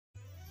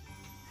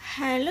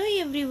Hello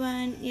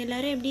everyone,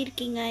 எல்லாரும் எப்படி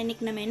இருக்கீங்க?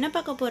 இன்றைக்கி நம்ம என்ன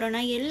பார்க்க போகிறோன்னா,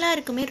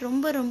 எல்லாருக்குமே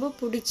ரொம்ப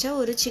பிடிச்ச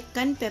ஒரு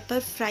சிக்கன்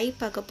பெப்பர் ஃப்ரை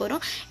பார்க்க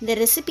போகிறோம். இந்த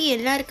ரெசிபி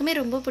எல்லாருக்குமே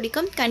ரொம்ப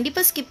பிடிக்கும்.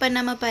 கண்டிப்பாக ஸ்கிப்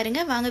பண்ணாமல்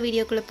பாருங்கள். வாங்க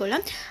வீடியோக்குள்ளே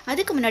போகலாம்.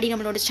 அதுக்கு முன்னாடி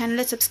நம்மளோட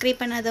சேனலை சப்ஸ்கிரைப்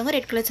பண்ணாதவங்க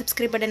ரெட் கலர்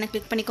சப்ஸ்கிரைப் பட்டனை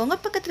கிளிக் பண்ணிக்கோங்க.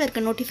 பக்கத்தில்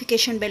இருக்க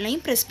நோட்டிஃபிகேஷன்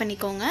பெல்லையும் ப்ரெஸ்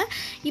பண்ணிக்கோங்க.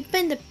 இப்போ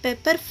இந்த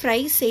பெப்பர் ஃப்ரை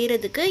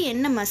செய்கிறதுக்கு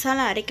என்ன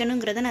மசாலா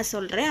அரைக்கணுங்கிறத நான்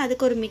சொல்கிறேன்.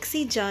 அதுக்கு ஒரு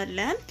மிக்ஸி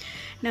ஜாரில்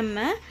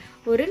நம்ம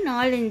ஒரு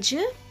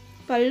 4-5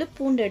 பல்லு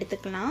பூண்டு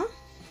எடுத்துக்கலாம்.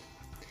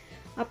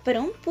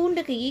 அப்புறம்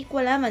பூண்டுக்கு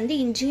ஈக்குவலாக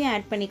இஞ்சியும்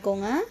ஆட்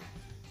பண்ணிக்கோங்க.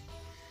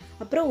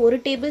 அப்புறம் 1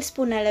 டேபிள்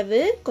ஸ்பூன் அளவு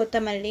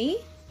கொத்தமல்லி,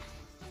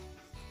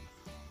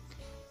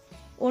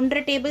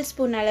 1.5 டேபிள்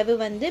ஸ்பூன் அளவு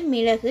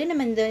மிளகு.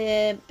 நம்ம இந்த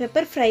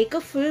பெப்பர்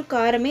ஃப்ரைக்கு ஃபுல்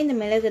காரமே இந்த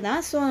மிளகு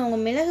தான். ஸோ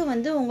உங்கள்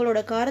மிளகு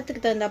உங்களோட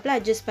காரத்துக்கு தகுந்தாப்பில்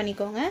அட்ஜஸ்ட்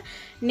பண்ணிக்கோங்க.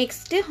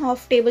 நெக்ஸ்ட்டு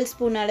 1/2 டேபிள்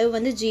ஸ்பூன்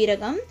அளவு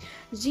ஜீரகம்,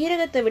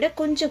 ஜீரகத்தை விட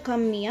கொஞ்சம்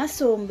கம்மியாக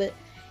சோம்பு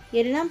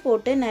எல்லாம்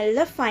போட்டு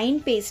நல்லா ஃபைன்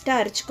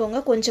பேஸ்ட்டாக அரைச்சிக்கோங்க.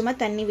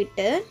 கொஞ்சமாக தண்ணி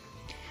விட்டு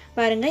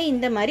பாருங்கள்,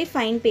 இந்த மாதிரி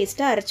ஃபைன்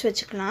பேஸ்ட்டாக அரைச்சி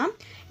வச்சுக்கலாம்.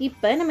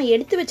 இப்போ நம்ம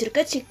எடுத்து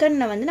வச்சுருக்க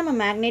சிக்கனை நம்ம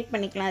மேக்னேட்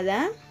பண்ணிக்கலாம். அதை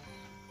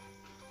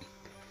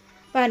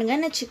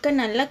பாருங்கள், நான்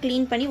சிக்கன் நல்லா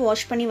க்ளீன் பண்ணி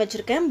வாஷ் பண்ணி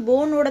வச்சுருக்கேன்.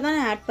 போனோடு தான்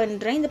நான் ஆட்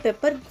பண்ணுறேன். இந்த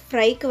பெப்பர்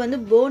ஃப்ரைக்கு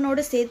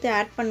போனோடு சேர்த்து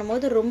ஆட்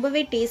பண்ணும்போது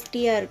ரொம்பவே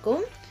டேஸ்டியாக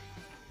இருக்கும்.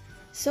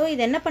 ஸோ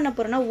இது என்ன பண்ண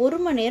போகிறோன்னா,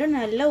 1 மணி நேரம்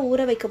நல்லா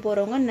ஊற வைக்க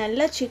போகிறோங்க.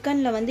 நல்லா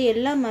சிக்கனில்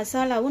எல்லா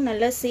மசாலாவும்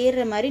நல்லா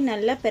சேர்கிற மாதிரி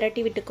நல்லா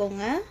பிரட்டி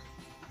விட்டுக்கோங்க.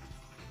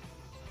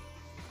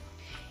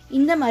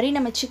 இந்த மாதிரி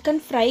நம்ம சிக்கன்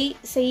ஃப்ரை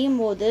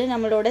செய்யும்போது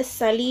நம்மளோட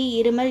சளி,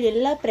 இருமல்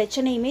எல்லா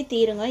பிரச்சனையுமே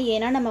தீருங்க.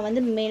 ஏன்னா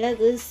நம்ம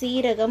மிளகு,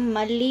 சீரகம்,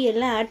 மல்லி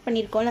எல்லாம் ஆட்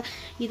பண்ணியிருக்கோம்ல,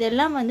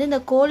 இதெல்லாம் இந்த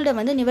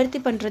கோல்டை நிவர்த்தி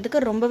பண்ணுறதுக்கு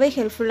ரொம்பவே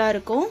ஹெல்ப்ஃபுல்லாக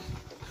இருக்கும்.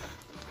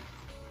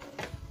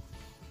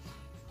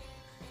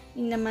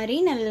 இந்த மாதிரி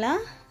நல்லா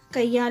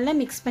கையால்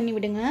மிக்ஸ் பண்ணி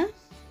விடுங்க.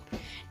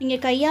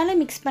 நீங்கள் கையால்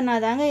மிக்ஸ்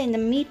பண்ணாதாங்க இந்த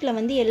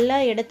மீட்டில் எல்லா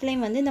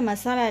இடத்துலையும் இந்த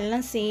மசாலா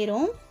எல்லாம்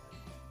சேரும்.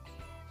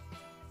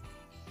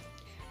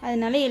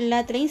 அதனால்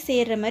எல்லாத்துலேயும்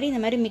சேர்கிற மாதிரி இந்த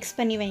மாதிரி மிக்ஸ்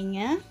பண்ணி வைங்க.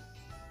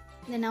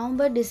 இந்த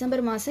நவம்பர்,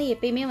 டிசம்பர் மாதம்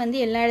எப்பயுமே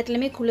எல்லா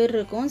இடத்துலையுமே குளிர்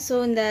இருக்கும். ஸோ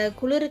இந்த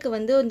குளிருக்கு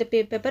இந்த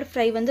பெப்பர்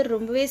ஃப்ரை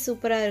ரொம்பவே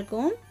சூப்பராக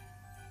இருக்கும்.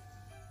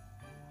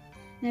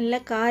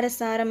 நல்லா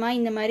காரசாரமாக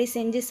இந்த மாதிரி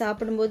செஞ்சு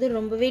சாப்பிடும்போது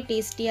ரொம்பவே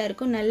டேஸ்டியாக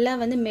இருக்கும். நல்லா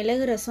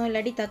மிளகு ரசம்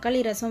இல்லாட்டி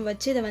தக்காளி ரசம்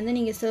வச்சு இதை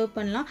நீங்கள் சர்வ்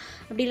பண்ணலாம்.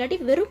 அப்படி இல்லாட்டி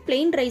வெறும்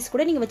பிளெயின் ரைஸ்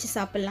கூட நீங்கள் வச்சு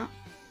சாப்பிட்லாம்.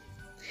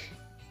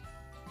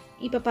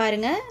 இப்போ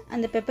பாருங்கள்,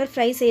 அந்த பெப்பர்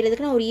ஃப்ரை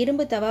செய்கிறதுக்கு நான் ஒரு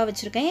இரும்பு தவா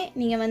வச்சுருக்கேன்.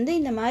 நீங்கள்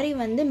இந்த மாதிரி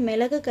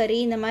மிளகு கறி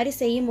இந்த மாதிரி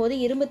செய்யும்போது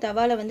இரும்பு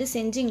தவாவில்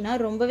செஞ்சிங்கன்னா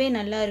ரொம்பவே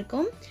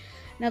நல்லாயிருக்கும்.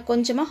 நான்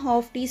கொஞ்சமாக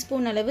 1/2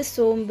 டீஸ்பூன் அளவு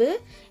சோம்பு,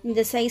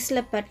 இந்த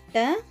சைஸில்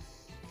பட்டை,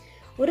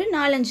 ஒரு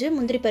 4-5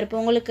 முந்திரி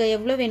பருப்பு, உங்களுக்கு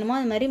எவ்வளோ வேணுமோ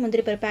அது மாதிரி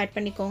முந்திரி பருப்பு ஆட்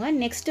பண்ணிக்கோங்க.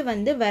 நெக்ஸ்ட்டு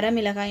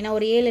வரமிளகாய், நான்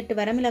ஒரு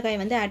 7-8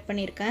 வரமிளகாய் ஆட்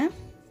பண்ணியிருக்கேன்.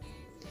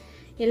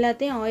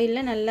 எல்லாத்தையும்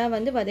ஆயிலில் நல்லா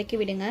வதக்கி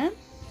விடுங்க.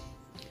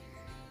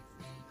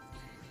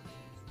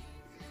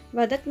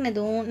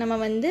 வதக்குனதும்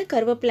நம்ம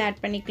கருவேப்பிலை ஆட்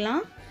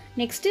பண்ணிக்கலாம்.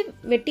 நெக்ஸ்ட்டு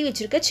வெட்டி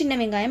வச்சுருக்க சின்ன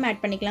வெங்காயம்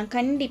ஆட் பண்ணிக்கலாம்.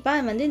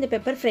 கண்டிப்பாக இந்த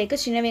பெப்பர்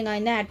ஃப்ரைக்கு சின்ன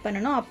வெங்காயம் தான் ஆட்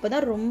பண்ணணும். அப்போ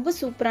தான் ரொம்ப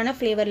சூப்பரான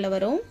ஃப்ளேவரில்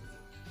வரும்.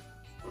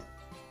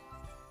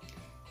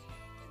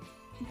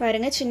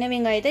 பாருங்கள், சின்ன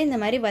வெங்காயத்தை இந்த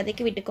மாதிரி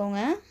வதக்கி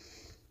விட்டுக்கோங்க.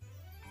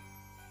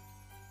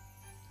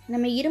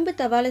 நம்ம இரும்பு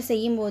தவாவில்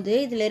செய்யும்போது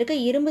இதில் இருக்க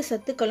இரும்பு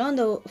சத்துக்களும்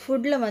அந்த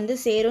ஃபுட்டில்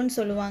சேரும்னு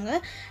சொல்லுவாங்க.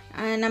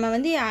 நம்ம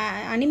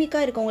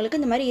அனிமிக்காக இருக்கவங்களுக்கு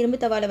இந்த மாதிரி இரும்பு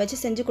தவாவில் வச்சு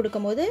செஞ்சு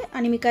கொடுக்கும்போது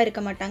அனிமிக்காக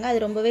இருக்க மாட்டாங்க. அது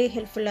ரொம்பவே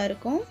ஹெல்ப்ஃபுல்லாக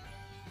இருக்கும்.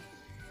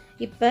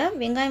 இப்போ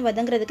வெங்காயம்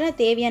வதங்குறதுக்கு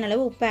நான் தேவையான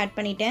அளவு உப்பு ஆட்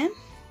பண்ணிட்டேன்.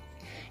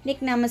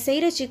 இன்றைக்கி நம்ம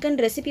செய்கிற சிக்கன்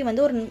ரெசிபி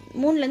ஒரு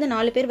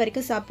 3-4 பேர்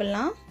வரைக்கும்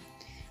சாப்பிட்லாம்.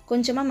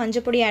 கொஞ்சமாக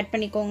மஞ்சள் பொடி ஆட்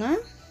பண்ணிக்கோங்க.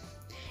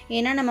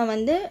 ஏன்னா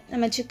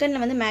நம்ம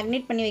சிக்கனில்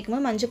மேக்னேட் பண்ணி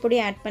வைக்கும்போது மஞ்சள் பொடி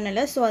ஆட்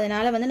பண்ணலை. ஸோ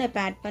அதனால் நான்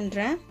இப்போ ஆட்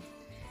பண்ணுறேன்.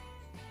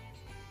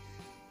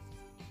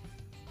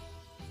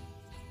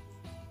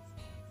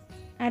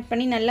 ஆட்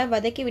பண்ணி நல்லா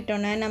வதக்கி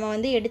விட்டோன்னே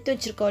நம்ம எடுத்து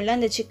வச்சுருக்கோம்ல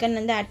அந்த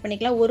சிக்கன் ஆட்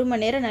பண்ணிக்கலாம். 1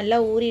 மணி நேரம் நல்லா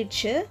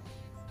ஊறிடுச்சு.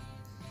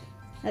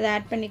 அதை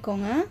ஆட்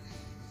பண்ணிக்கோங்க.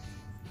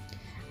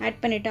 ஆட்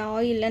பண்ணிவிட்டு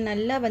ஆயிலில்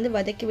நல்லா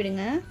வதக்கி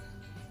விடுங்க.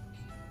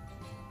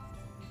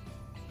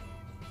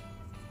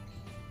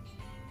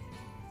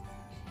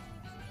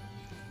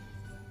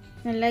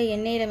 நல்லா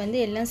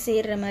எண்ணெயில் எல்லாம்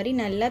சேர்கிற மாதிரி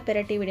நல்லா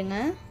பிரட்டி விடுங்க.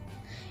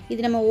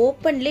 இது நம்ம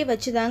ஓப்பன்லேயே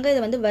வச்சு தாங்க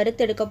இதை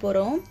வறுத்தெடுக்க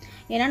போகிறோம்.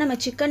 ஏன்னா நம்ம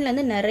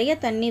சிக்கன்லேருந்து நிறைய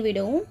தண்ணி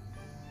விடும்.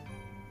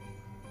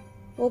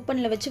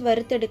 ஓப்பனில் வச்சு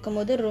வறுத்தெடுக்கும்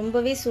போது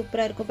ரொம்பவே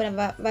சூப்பராக இருக்கும்.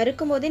 இப்போ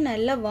வறுக்கும் போதே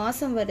நல்லா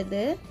வாசம்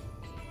வருது.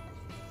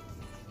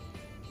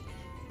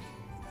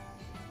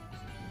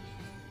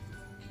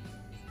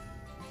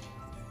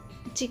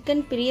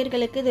 சிக்கன்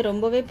பிரியர்களுக்கு இது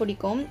ரொம்பவே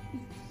பிடிக்கும்.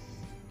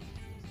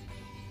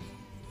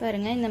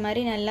 பாருங்கள், இந்த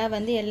மாதிரி நல்லா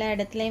எல்லா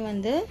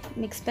இடத்துலையும்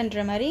மிக்ஸ்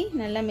பண்ணுற மாதிரி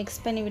நல்லா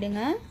மிக்ஸ் பண்ணி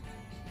விடுங்க.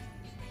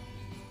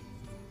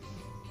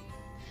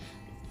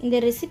 இந்த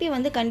ரெசிபி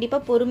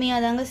கண்டிப்பாக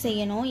பொறுமையாக தாங்க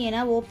செய்யணும். ஏன்னா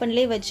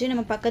ஓப்பன்லேயே வச்சு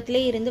நம்ம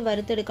பக்கத்துலேயே இருந்து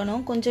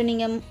வறுத்தெடுக்கணும். கொஞ்சம்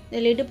நீங்கள்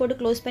லிட்டு போட்டு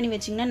க்ளோஸ் பண்ணி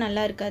வச்சிங்கன்னா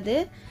நல்லா இருக்காது.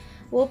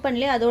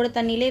 ஓப்பன்லேயே அதோட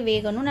தண்ணியிலே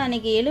வேகணும். நான்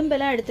இன்றைக்கி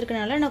எலும்பெல்லாம்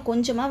எடுத்துருக்கனால நான்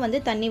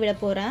கொஞ்சமாக தண்ணி விட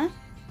போகிறேன்.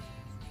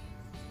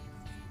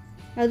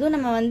 அதுவும்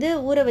நம்ம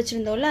ஊற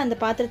வச்சுருந்தோம்ல அந்த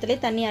பாத்திரத்திலே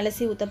தண்ணி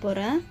அலசி ஊற்ற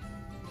போகிறேன்.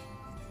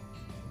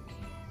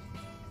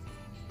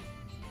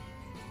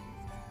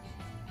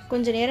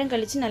 கொஞ்சம் நேரம்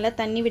கழித்து நல்லா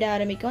தண்ணி விட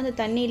ஆரம்பிக்கும். அந்த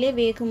தண்ணியிலே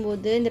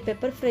வேகும்போது இந்த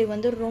பெப்பர் ஃப்ரை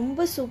வந்து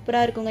ரொம்ப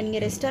சூப்பராக இருக்குங்க.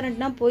 நீங்கள்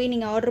ரெஸ்டாரண்ட்னால் போய்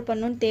நீங்கள் ஆர்டர்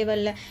பண்ணணுன்னு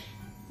தேவையில்லை.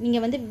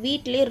 நீங்கள் வந்து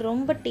வீட்டிலே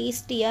ரொம்ப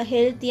டேஸ்டியாக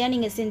ஹெல்த்தியாக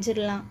நீங்கள்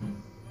செஞ்சிடலாம்.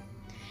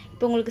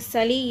 இப்போ உங்களுக்கு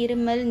சளி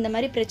இருமல் இந்த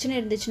மாதிரி பிரச்சனை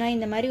இருந்துச்சுன்னா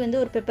இந்த மாதிரி வந்து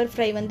ஒரு பெப்பர்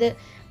ஃப்ரை வந்து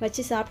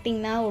வச்சு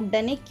சாப்பிட்டிங்கன்னா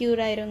உடனே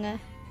க்யூர் ஆயிருங்க.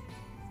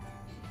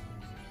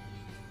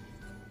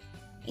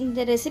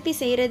 இந்த ரெசிபி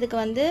செய்கிறதுக்கு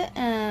வந்து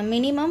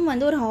மினிமம்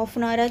வந்து ஒரு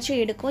 1/2 hour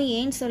ஆச்சும் எடுக்கும்.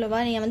 ஏன்னு சொல்லவா,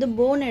 நீங்கள் வந்து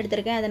போன்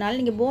எடுத்திருக்கேன், அதனால்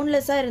நீங்கள்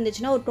போன்லெஸ்ஸாக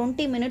இருந்துச்சுன்னா ஒரு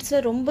 20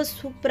 minutesல ரொம்ப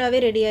சூப்பராகவே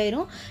ரெடி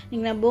ஆயிரும்.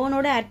 நீங்கள் நான்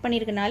போனோட ஆட்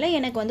பண்ணியிருக்கனால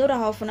எனக்கு வந்து ஒரு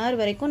 1/2 hour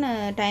வரைக்கும்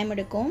டைம்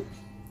எடுக்கும்.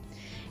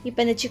 இப்போ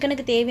இந்த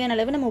சிக்கனுக்கு தேவையான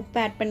அளவு நம்ம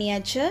உப்பு ஆட்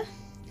பண்ணியாச்சு.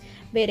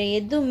 வேறு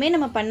எதுவுமே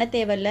நம்ம பண்ண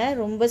தேவையில்ல,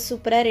 ரொம்ப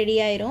சூப்பராக ரெடி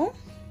ஆயிரும்.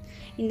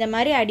 இந்த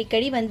மாதிரி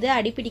அடிக்கடி வந்து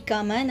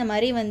அடிப்பிடிக்காமல் இந்த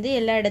மாதிரி வந்து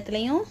எல்லா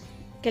இடத்துலையும்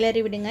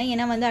கிளறி விடுங்க.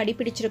 ஏன்னா வந்து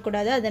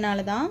அடிப்பிடிச்சிடக்கூடாது,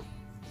 அதனால தான்.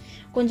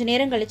 கொஞ்சம்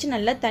நேரம் கழித்து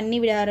நல்லா தண்ணி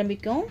விட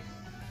ஆரம்பிக்கும்.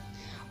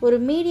 ஒரு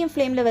மீடியம்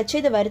ஃப்ளேமில் வச்சு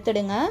இதை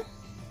வறுத்துடுங்க.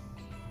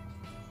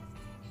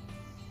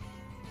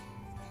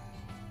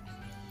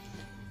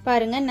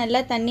 பாருங்கள்,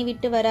 நல்லா தண்ணி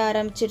விட்டு வர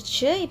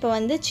ஆரம்பிச்சிருச்சு. இப்போ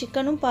வந்து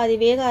சிக்கனும் பாதி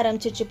வேக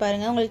ஆரம்பிச்சிருச்சு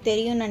பாருங்கள், உங்களுக்கு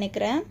தெரியும்னு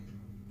நினைக்கிறேன்.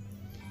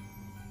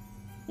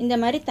 இந்த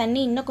மாதிரி தண்ணி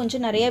இன்னும்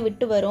கொஞ்சம் நிறையா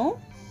விட்டு வரும்.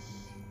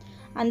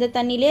 அந்த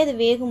தண்ணியிலே அது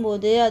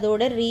வேகும்போது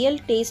அதோட ரியல்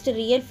டேஸ்ட்,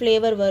 ரியல்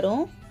ஃப்ளேவர்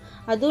வரும்.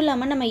 அதுவும்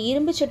இல்லாமல் நம்ம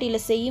இரும்பு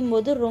சட்டியில்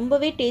செய்யும்போது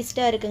ரொம்பவே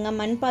டேஸ்ட்டாக இருக்குங்க.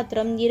 மண்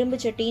பாத்திரம், இரும்பு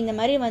சட்டி, இந்த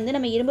மாதிரி வந்து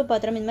நம்ம இரும்பு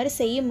பாத்திரம் இந்த மாதிரி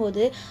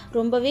செய்யும்போது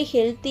ரொம்பவே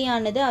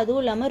ஹெல்த்தியானது.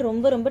 அதுவும் இல்லாமல்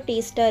ரொம்ப ரொம்ப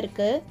டேஸ்ட்டாக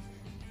இருக்குது.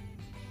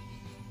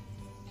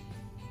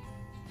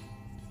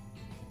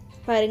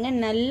 பாருங்கள்,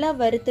 நல்லா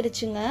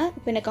வறுத்துருச்சுங்க.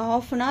 இப்போ எனக்கு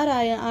 1/2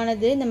 hour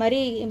ஆனது இந்த மாதிரி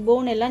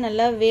போன் எல்லாம்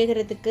நல்லா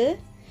வேகிறதுக்கு.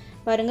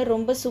 பாருங்கள்,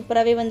 ரொம்ப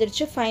சூப்பராகவே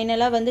வந்துடுச்சு.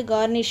 ஃபைனலாக வந்து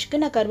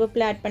கார்னிஷ்க்கு நான்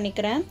கருவேப்பிலை ஆட்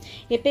பண்ணிக்கிறேன்.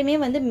 எப்பயுமே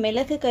வந்து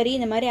மிளகு கறி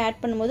இந்த மாதிரி ஆட்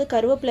பண்ணும்போது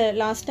கருவேப்பிலை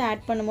லாஸ்ட்டாக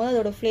ஆட் பண்ணும்போது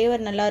அதோடய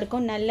ஃப்ளேவர்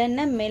நல்லாயிருக்கும்.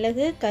 நல்லெண்ணெய்,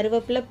 மிளகு,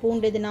 கருவேப்பிலை,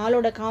 பூண்டு இது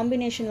 4ஓட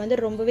காம்பினேஷன்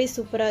வந்து ரொம்பவே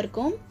சூப்பராக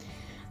இருக்கும்.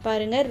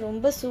 பாருங்கள்,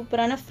 ரொம்ப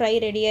சூப்பரான ஃப்ரை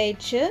ரெடி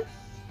ஆயிடுச்சு.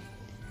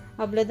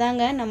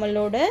 அவ்வளோதாங்க,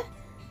 நம்மளோட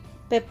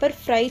பெப்பர்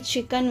ஃப்ரை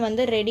சிக்கன்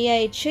வந்து ரெடி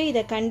ஆயிடுச்சு.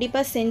 இதை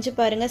கண்டிப்பாக செஞ்சு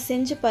பாருங்கள்.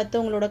 செஞ்சு பார்த்து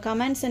உங்களோட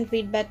கமெண்ட்ஸ் அண்ட்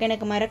ஃபீட்பேக்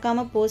எனக்கு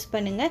மறக்காமல் போஸ்ட்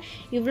பண்ணுங்கள்.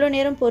 இவ்வளோ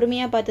நேரம்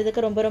பொறுமையாக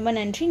பார்த்ததுக்கு ரொம்ப ரொம்ப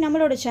நன்றி.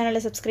 நம்மளோட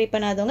சேனலை சப்ஸ்கிரைப்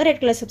பண்ணாதவங்க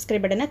ரெட் கலர்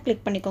சப்ஸ்கிரைப் பட்டனை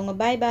கிளிக் பண்ணிக்கோங்க.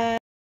 பாய் பாய்.